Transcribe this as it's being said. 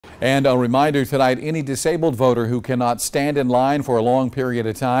And a reminder tonight, any disabled voter who cannot stand in line for a long period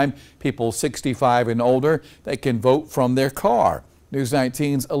of time, people 65 and older, they can vote from their car. News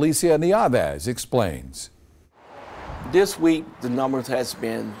 19's Alicia Nieves explains. This week, the numbers has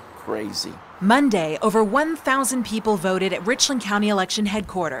been crazy. Monday, over 1,000 people voted at Richland County Election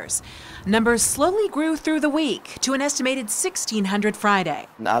Headquarters. Numbers slowly grew through the week to an estimated 1,600 Friday.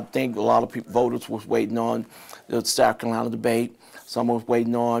 I think a lot of voters was waiting on the South Carolina debate. Some was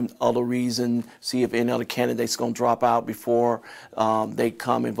waiting on other reason, see if any other candidate's going to drop out before they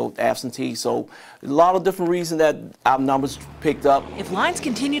come and vote absentee. So a lot of different reasons that our numbers picked up. If lines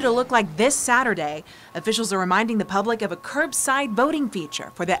continue to look like this Saturday, officials are reminding the public of a curbside voting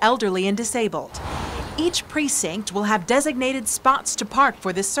feature for the elderly and disabled. Each precinct will have designated spots to park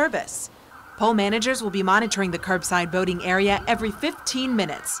for this service. Poll managers will be monitoring the curbside voting area every 15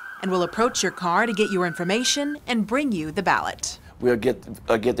 minutes and will approach your car to get your information and bring you the ballot. We'll get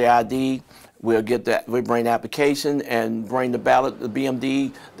the ID, we'll bring the application and bring the ballot, the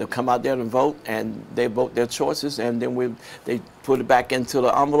BMD. They'll come out there and vote, and they vote their choices, and then they put it back into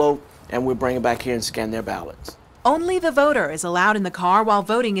the envelope, and we'll bring it back here and scan their ballots. Only the voter is allowed in the car while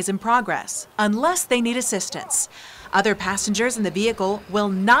voting is in progress, unless they need assistance. Other passengers in the vehicle will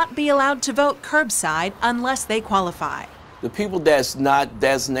not be allowed to vote curbside unless they qualify. The people that's not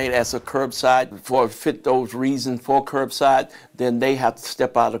designated as a curbside for fit those reasons for curbside, then they have to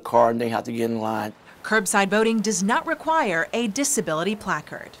step out of the car and they have to get in line. Curbside voting does not require a disability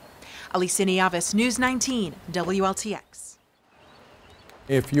placard. Alicia Nieves, News 19, WLTX.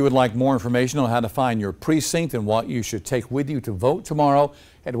 If you would like more information on how to find your precinct and what you should take with you to vote tomorrow,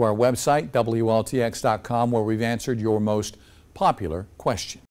 head to our website, WLTX.com, where we've answered your most popular question.